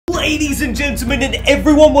Ladies and gentlemen and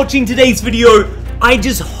everyone watching today's video, I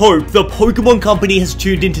just hope the Pokemon Company has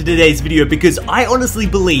tuned into today's video because I honestly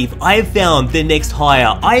believe I have found the next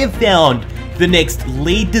hire. I have found the next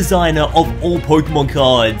lead designer of all Pokemon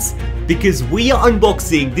cards because we are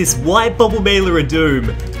unboxing this White Bubble Mailer of Doom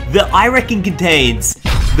that I reckon contains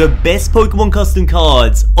the best Pokemon custom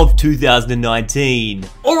cards of 2019.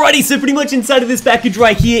 Alrighty, so pretty much inside of this package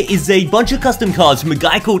right here is a bunch of custom cards from a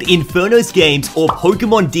guy called Infernos Games or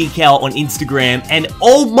Pokemon Decal on Instagram, and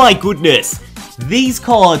oh my goodness, these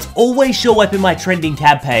cards always show up in my trending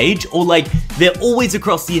tab page, or like, they're always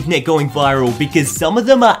across the internet going viral because some of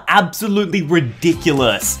them are absolutely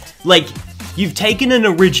ridiculous. Like, you've taken an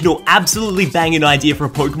original, absolutely banging idea for a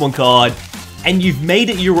Pokemon card, and you've made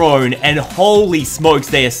it your own, and holy smokes,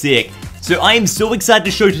 they are sick. So I am so excited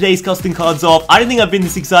to show today's custom cards off. I don't think I've been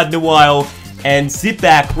this excited in a while, and sit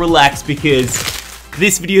back, relax, because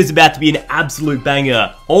this video is about to be an absolute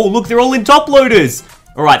banger. Oh, look, they're all in top loaders.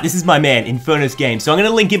 Alright, this is my man, Infernos Games. So I'm going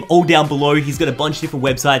to link him all down below. He's got a bunch of different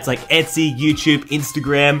websites like Etsy, YouTube,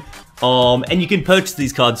 Instagram, and you can purchase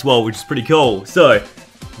these cards as well, which is pretty cool. So,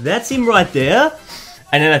 that's him right there.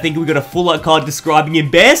 And then I think we got a full art card describing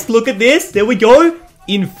him best. Look at this. There we go.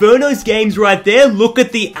 Infernos Games right there. Look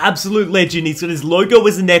at the absolute legend. He's got his logo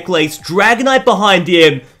as a necklace. Dragonite behind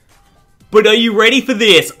him. But are you ready for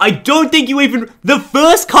this? I don't think you even... The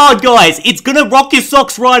first card, guys. It's gonna rock your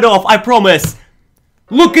socks right off. I promise.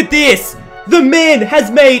 Look at this. The man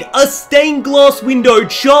has made a stained glass window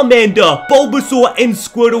Charmander, Bulbasaur, and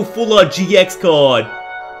Squirtle Full Art GX card.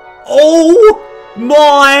 Oh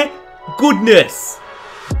my goodness.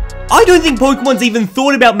 I don't think Pokemon's even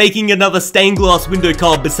thought about making another stained glass window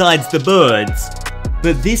card besides the birds.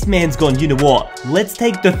 But this man's gone, you know what? Let's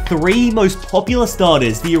take the three most popular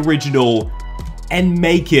starters, the original, and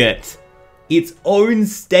make it its own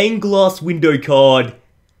stained glass window card.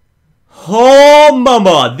 Oh,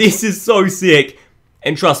 mama, this is so sick.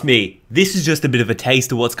 And trust me, this is just a bit of a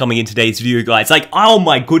taste of what's coming in today's video, guys. Like, oh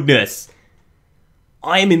my goodness.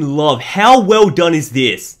 I am in love. How well done is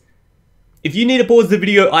this? If you need to pause the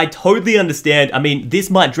video, I totally understand. I mean, this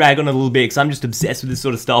might drag on a little bit because I'm just obsessed with this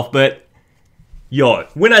sort of stuff, but yo,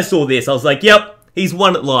 when I saw this, I was like, yep, he's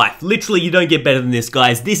won at life. Literally, you don't get better than this,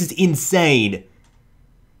 guys. This is insane.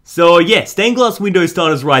 So yeah, stained glass window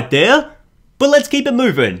starters right there, but let's keep it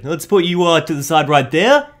moving. Let's put you to the side right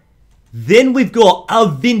there. Then we've got a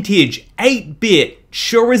vintage 8-bit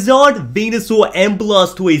Charizard, Venusaur, and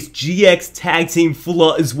Blastoise GX Tag Team Full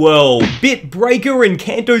Art as well. Bit Breaker and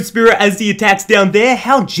Kanto Spirit as the attacks down there.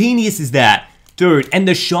 How genius is that? Dude, and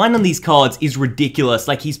the shine on these cards is ridiculous.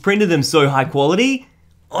 Like, he's printed them so high quality.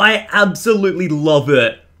 I absolutely love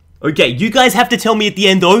it. Okay, you guys have to tell me at the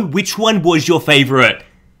end though, which one was your favorite?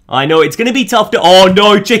 I know, it's gonna be tough to... Oh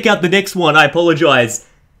no, check out the next one. I apologize.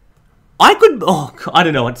 I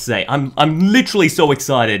don't know what to say. I'm literally so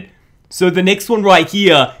excited. So the next one right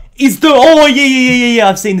here is the... Oh, yeah,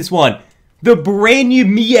 I've seen this one. The brand new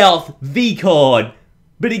Meowth V card.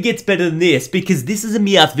 But it gets better than this because this is a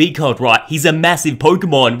Meowth V card, right? He's a massive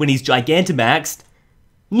Pokemon when he's Gigantamaxed.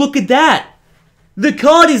 Look at that. The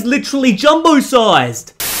card is literally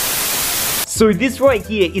jumbo-sized. So this right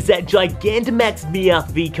here is that Gigantamax Meowth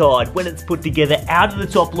V card when it's put together out of the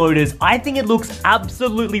top loaders. I think it looks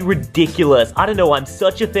absolutely ridiculous. I don't know, I'm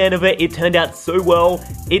such a fan of it. It turned out so well.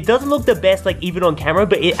 It doesn't look the best like even on camera,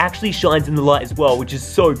 but it actually shines in the light as well, which is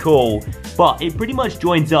so cool. But it pretty much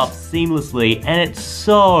joins up seamlessly and it's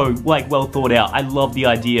so like well thought out. I love the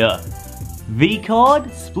idea. V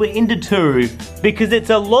card split into two because it's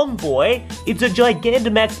a long boy. It's a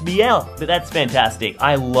Gigantamax Meowth, but that's fantastic.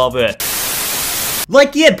 I love it.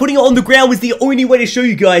 Like, yeah, putting it on the ground was the only way to show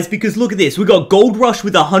you guys because look at this. We got Gold Rush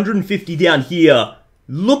with 150 down here.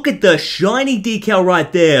 Look at the shiny decal right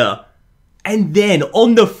there. And then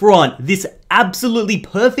on the front, this absolutely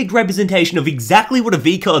perfect representation of exactly what a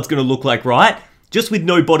V card's gonna look like, right? Just with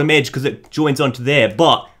no bottom edge because it joins onto there.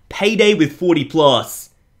 But Payday with 40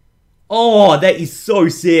 plus. Oh, that is so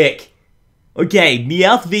sick. Okay,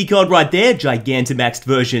 Meowth V card right there, Gigantamaxed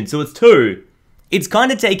version. So it's two. It's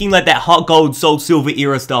kind of taking like that Hot Gold, Soul Silver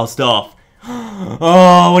era style stuff.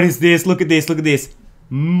 Oh, what is this? Look at this, look at this.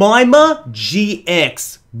 Mima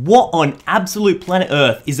GX. What on absolute planet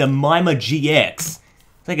Earth is a Mima GX?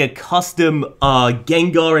 It's like a custom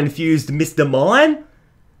Gengar infused Mr. Mime?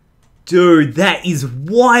 Dude, that is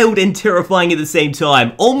wild and terrifying at the same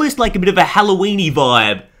time. Almost like a bit of a Halloween-y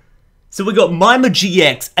vibe. So we got Mima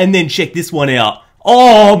GX, and then check this one out.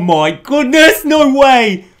 Oh my goodness, no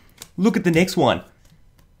way! Look at the next one.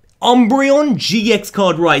 Umbreon GX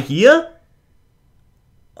card right here.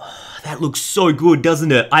 Oh, that looks so good,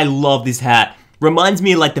 doesn't it? I love this hat. Reminds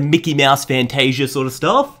me of like the Mickey Mouse Fantasia sort of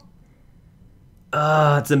stuff.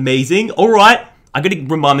 It's amazing. Alright, I gotta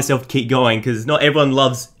remind myself to keep going because not everyone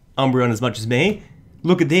loves Umbreon as much as me.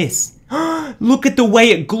 Look at this. Look at the way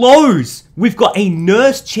it glows. We've got a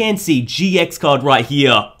Nurse Chansey GX card right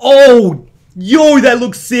here. Oh, yo, that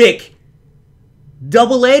looks sick.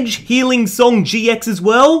 Double Edge, Healing Song GX as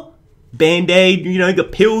well. Band-Aid, you know, the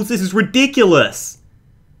pills. This is ridiculous.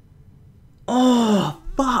 Oh,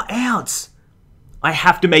 far out. I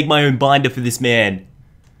have to make my own binder for this man.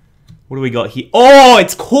 What do we got here? Oh,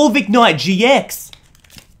 it's Corviknight GX.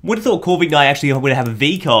 Would have thought Corviknight actually would have a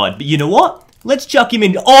V card, but you know what? Let's chuck him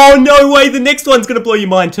in. Oh, no way. The next one's going to blow your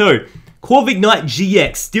mind too. Corviknight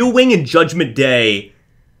GX, Steel Wing and Judgment Day.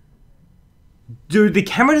 Dude, the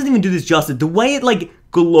camera doesn't even do this justice. The way it, like,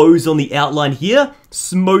 glows on the outline here.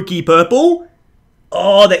 Smoky purple.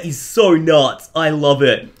 Oh, that is so nuts. I love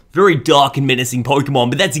it. Very dark and menacing Pokemon,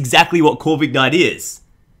 but that's exactly what Corviknight is.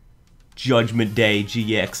 Judgment Day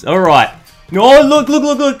GX. Alright. Oh,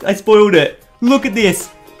 look. I spoiled it. Look at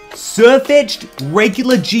this. Surfetched,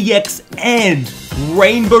 regular GX, and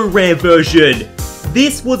Rainbow Rare version.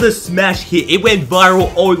 This was a smash hit. It went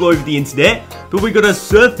viral all over the internet. But we got a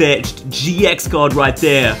Surfetched GX card right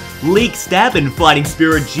there. Leek Stab and Fighting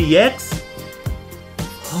Spirit GX.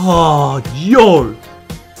 Oh, yo.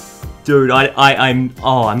 Dude,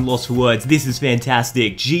 I'm lost for words. This is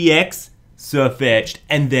fantastic. GX, Surfetched,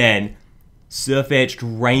 and then Surfetched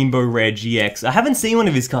Rainbow Rare GX. I haven't seen one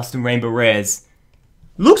of his custom Rainbow Rares.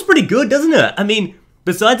 Looks pretty good, doesn't it? I mean,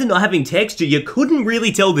 besides it not having texture, you couldn't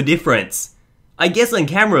really tell the difference. I guess on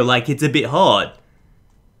camera, like, it's a bit hard.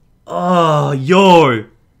 Oh, yo.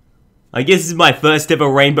 I guess this is my first ever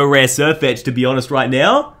Rainbow Rare Surfetched, to be honest, right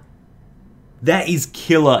now. That is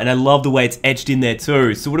killer, and I love the way it's etched in there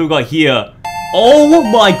too. So what do we got here? Oh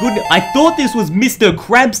my goodness, I thought this was Mr.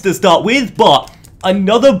 Krabs to start with, but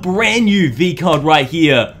another brand new V card right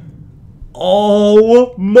here.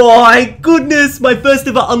 Oh my goodness, my first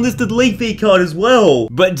ever unlisted Leaf V card as well.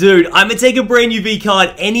 But dude, I'm gonna take a brand new V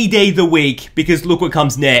card any day of the week, because look what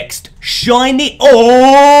comes next. Shiny,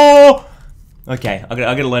 oh! Okay, I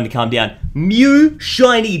gotta learn to calm down. Mew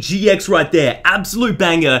Shiny GX right there, absolute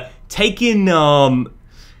banger. Taken, I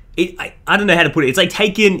don't know how to put it. It's like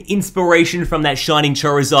taking inspiration from that Shining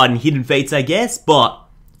Charizard and Hidden Fates, I guess, but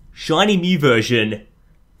Shiny Mew version.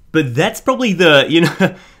 But that's probably the, you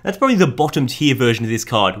know, that's probably the bottom tier version of this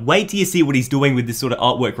card. Wait till you see what he's doing with this sort of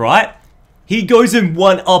artwork, right? He goes and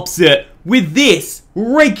one-ups it with this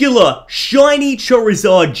regular Shiny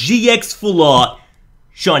Charizard GX Full Art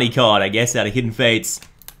Shiny card, I guess, out of Hidden Fates.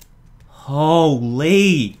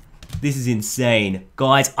 Holy. This is insane.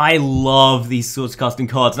 Guys, I love these sorts of custom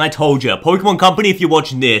cards. And I told you, Pokemon Company, if you're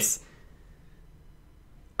watching this,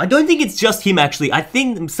 I don't think it's just him, actually. I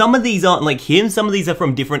think some of these aren't like him. Some of these are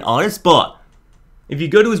from different artists. But if you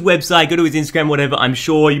go to his website, go to his Instagram, whatever, I'm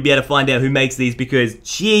sure you'll be able to find out who makes these because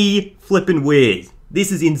gee flippin' weird.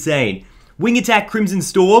 This is insane. Wing Attack Crimson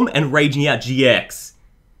Storm and Raging Out GX.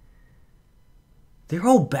 They're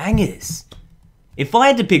all bangers. If I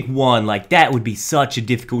had to pick one, like, that would be such a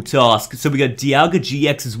difficult task. So we got Dialga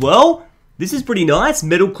GX as well. This is pretty nice.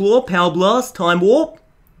 Metal Claw, Power Blast, Time Warp.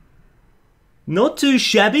 Not too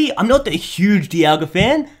shabby. I'm not a huge Dialga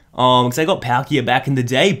fan, because I got Palkia back in the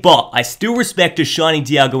day, but I still respect a shiny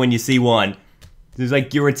Dialga when you see one. There's like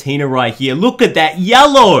Giratina right here. Look at that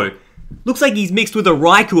yellow! Looks like he's mixed with a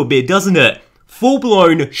Raikou a bit, doesn't it?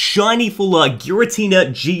 Full-blown, shiny, fuller Giratina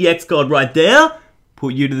GX card right there.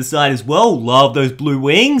 Put you to the side as well. Love those blue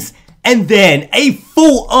wings. And then a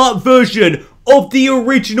full art version of the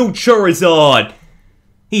original Charizard.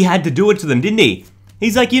 He had to do it to them, didn't he?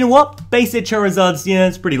 He's like, you know what? Base set Charizards, yeah,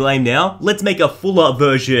 it's pretty lame now. Let's make a full art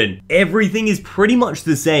version. Everything is pretty much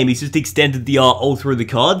the same. He's just extended the art all through the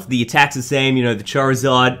cards. The attack's the same, you know, the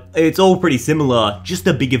Charizard. It's all pretty similar, just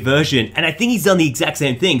a bigger version. And I think he's done the exact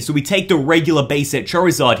same thing. So we take the regular base set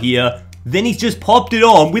Charizard here. Then he's just popped it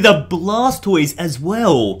on with a Blastoise as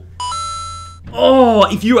well. Oh,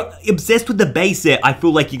 if you're obsessed with the base set, I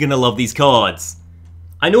feel like you're gonna love these cards.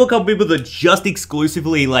 I know a couple people that just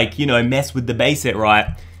exclusively, like, you know, mess with the base set,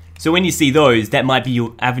 right? So when you see those, that might be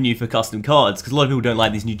your avenue for custom cards, because a lot of people don't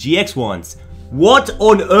like these new GX ones. What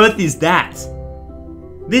on earth is that?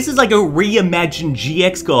 This is like a reimagined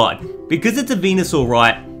GX card. Because it's a Venusaur,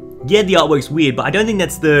 right? Yeah, the artwork's weird, but I don't think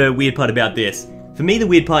that's the weird part about this. For me, the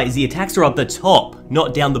weird part is the attacks are up the top,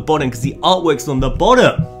 not down the bottom, because the artwork's on the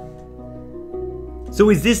bottom.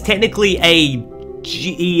 So is this technically a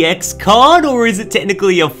GX card, or is it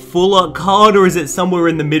technically a full art card, or is it somewhere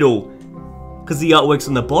in the middle? Because the artwork's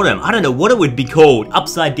on the bottom. I don't know what it would be called.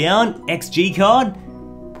 Upside down, XG card?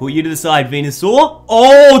 Put you to the side, Venusaur.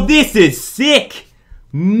 Oh, this is sick!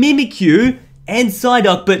 Mimikyu and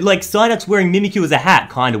Psyduck, but like Psyduck's wearing Mimikyu as a hat.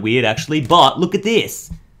 Kind of weird, actually, but look at this.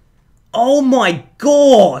 Oh my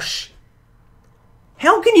gosh!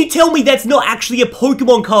 How can you tell me that's not actually a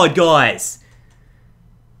Pokemon card, guys?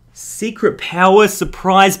 Secret Power,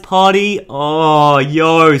 Surprise Party. Oh,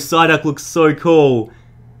 yo, Psyduck looks so cool.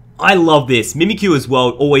 I love this. Mimikyu as well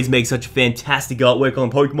always makes such fantastic artwork on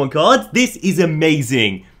Pokemon cards. This is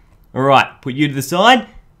amazing. Alright, put you to the side.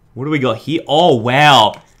 What do we got here? Oh,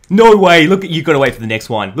 wow. No way. Look, you gotta wait for the next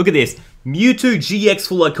one. Look at this. Mewtwo GX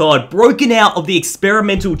full art card, broken out of the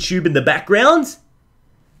experimental tube in the background.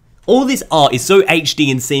 All this art is so HD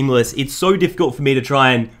and seamless. It's so difficult for me to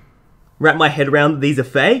try and wrap my head around that these are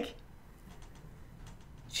fake.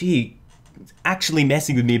 Gee, it's actually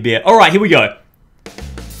messing with me a bit. Alright, here we go.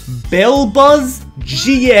 Bellbuzz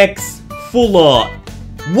GX full art.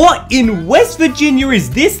 What in West Virginia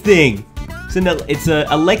is this thing? It's a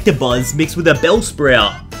Electabuzz mixed with a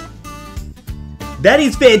Bellsprout. That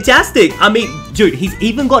is fantastic. I mean, dude, he's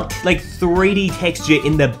even got like 3D texture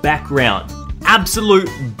in the background. Absolute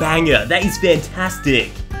banger. That is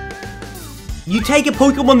fantastic. You take a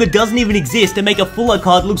Pokemon that doesn't even exist and make a full art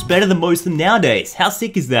card that looks better than most of them nowadays. How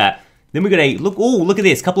sick is that? Then we got a look. Oh, look at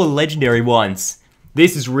this. Couple of legendary ones.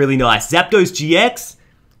 This is really nice. Zapdos GX.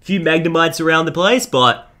 A few Magnemites around the place,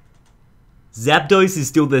 but Zapdos is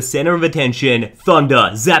still the center of attention.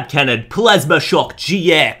 Thunder, Zap Cannon, Plasma Shock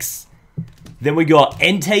GX. Then we got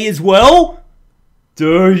Entei as well.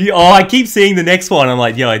 Dude, oh, I keep seeing the next one. I'm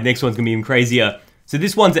like, yo, the next one's gonna be even crazier. So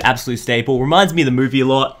this one's an absolute staple. Reminds me of the movie a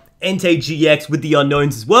lot. Entei GX with the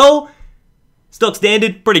unknowns as well. Stock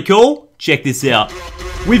standard, pretty cool. Check this out.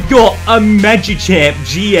 We've got a Magikarp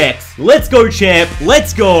GX. Let's go, champ.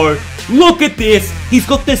 Let's go. Look at this. He's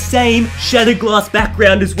got the same Shattered Glass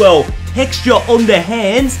background as well. Texture on the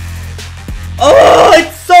hands. Oh,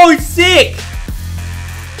 it's so sick.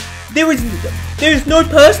 There's no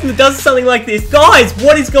person that does something like this. Guys,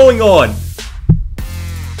 what is going on?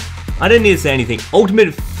 I don't need to say anything.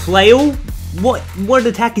 Ultimate Flail? What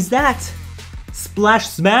attack is that? Splash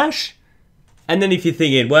Smash? And then if you're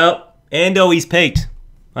thinking, well, Ando, he's peaked.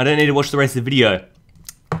 I don't need to watch the rest of the video.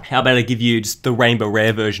 How about I give you just the Rainbow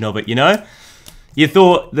Rare version of it, you know? You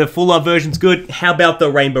thought the full art version's good? How about the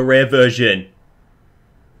Rainbow Rare version?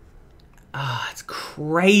 Ah, it's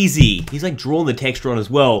crazy. He's like drawing the texture on as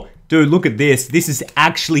well. Dude, look at this. This is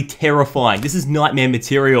actually terrifying. This is nightmare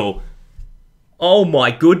material. Oh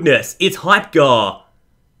my goodness. It's Hypgar,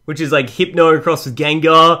 which is like Hypno crossed with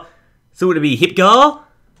Gengar. So would it be Hipgar?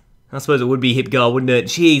 I suppose it would be Hipgar, wouldn't it?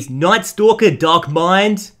 Jeez, Night Stalker, Dark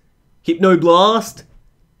Mind, Hypnoblast.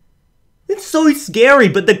 It's so scary,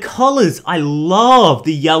 but the colors, I love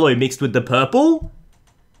the yellow mixed with the purple.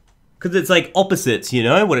 Because it's like opposites, you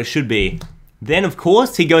know, what it should be. Then, of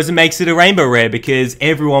course, he goes and makes it a Rainbow Rare because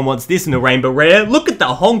everyone wants this in a Rainbow Rare. Look at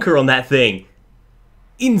the honker on that thing.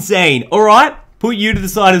 Insane. Alright, put you to the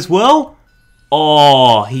side as well.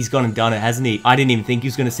 Oh, he's gone and done it, hasn't he? I didn't even think he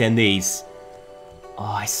was going to send these. Oh,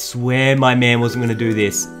 I swear my man wasn't going to do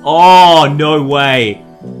this. Oh, no way.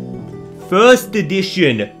 First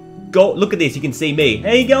edition. Go, look at this, you can see me.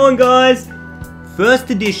 How you going, guys? First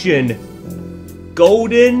edition.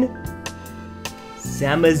 Golden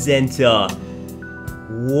Zamazenta.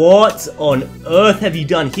 What on earth have you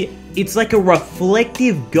done here? It's like a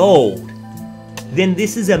reflective gold. Then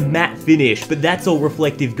this is a matte finish, but that's all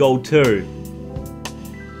reflective gold too.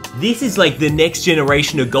 This is like the next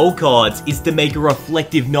generation of gold cards, is to make a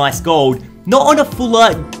reflective nice gold. Not on a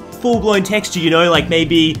full-blown texture, you know, like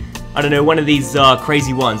maybe, I don't know, one of these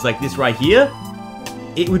crazy ones, like this right here.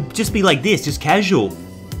 It would just be like this, just casual.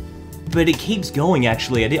 But it keeps going,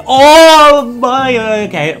 actually. Oh my,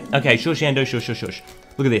 okay, shush, Ando, shush.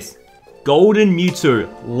 Look at this. Golden Mewtwo.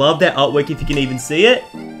 Love that artwork if you can even see it.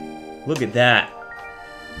 Look at that.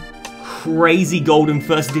 Crazy golden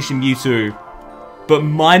first edition Mewtwo. But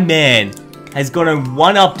my man has gone and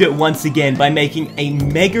one-upped it once again by making a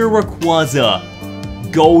Mega Rayquaza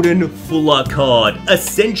Golden Full Art card.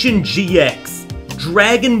 Ascension GX,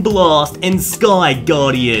 Dragon Blast, and Sky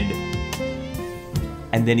Guardian.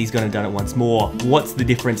 And then he's gonna done it once more. What's the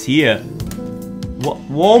difference here? What?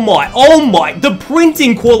 Oh my, the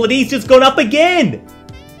printing quality's just gone up again!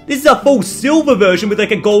 This is a full silver version with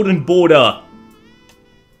like a golden border.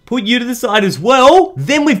 Put you to the side as well.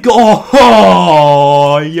 Then we've got,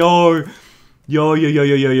 oh, yo.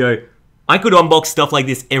 I could unbox stuff like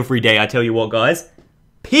this every day, I tell you what, guys.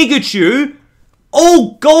 Pikachu,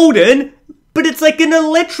 all golden, but it's like an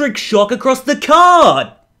electric shock across the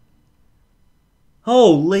card.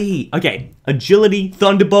 Holy. Okay, Agility,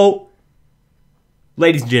 Thunderbolt.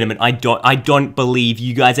 Ladies and gentlemen, I don't believe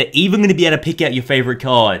you guys are even going to be able to pick out your favorite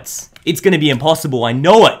cards. It's going to be impossible, I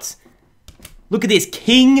know it. Look at this,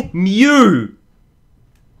 King Mew.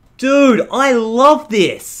 Dude, I love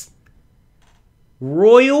this.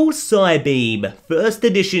 Royal Psybeam, first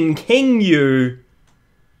edition King Mew.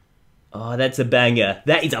 Oh, that's a banger.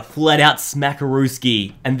 That is a flat-out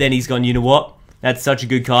smackarooski. And then he's gone, you know what? That's such a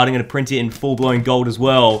good card. I'm going to print it in full-blown gold as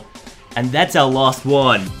well. And that's our last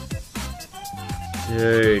one.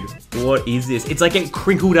 Dude, what is this? It's like a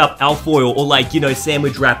crinkled up alfoil or like, you know,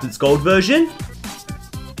 sandwich wrapped its gold version.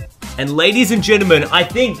 And ladies and gentlemen, I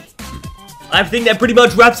think that pretty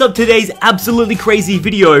much wraps up today's absolutely crazy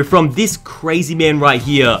video from this crazy man right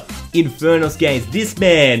here, Infernos Games. This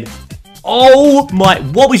man, oh my,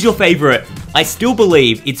 what was your favorite? I still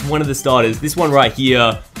believe it's one of the starters. This one right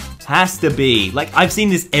here has to be. Like, I've seen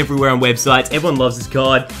this everywhere on websites. Everyone loves this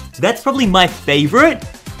card. That's probably my favorite.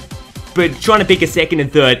 But trying to pick a second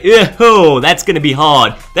and third, oh, that's going to be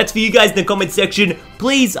hard. That's for you guys in the comment section.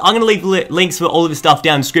 Please, I'm going to leave links for all of the stuff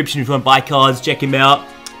down in the description if you want to buy cards. Check him out.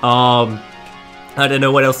 I don't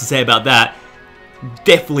know what else to say about that.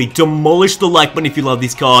 Definitely demolish the like button if you love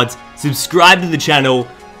these cards. Subscribe to the channel.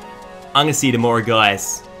 I'm going to see you tomorrow,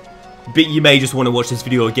 guys. But you may just want to watch this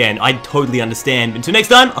video again. I totally understand. Until next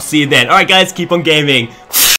time, I'll see you then. Alright, guys, keep on gaming.